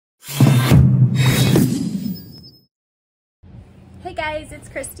Hey guys, it's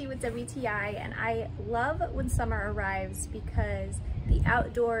Christy with WTI, and I love when summer arrives because the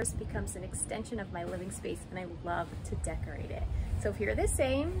outdoors becomes an extension of my living space and I love to decorate it. So if you're the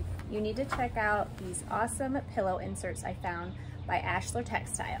same, you need to check out these awesome pillow inserts I found by Ashler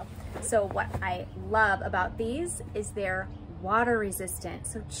Textile. So what I love about these is they're water resistant.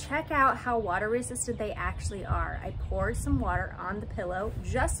 So check out how water resistant they actually are. I poured some water on the pillow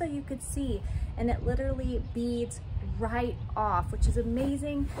just so you could see, and it literally beads right off, which is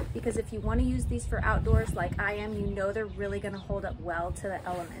amazing because if you want to use these for outdoors like I am, you know they're really going to hold up well to the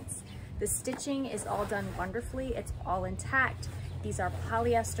elements. The stitching is all done wonderfully. It's all intact. These are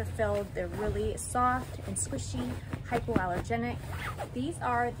polyester filled. They're really soft and squishy, hypoallergenic. These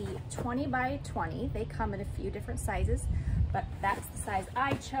are the 20 by 20. They come in a few different sizes, but that's the size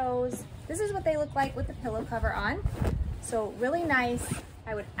I chose. This is what they look like with the pillow cover on. So really nice.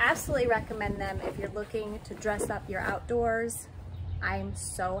 I would absolutely recommend them if you're looking to dress up your outdoors. I'm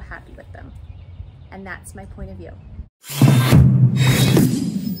so happy with them. And that's my point of view.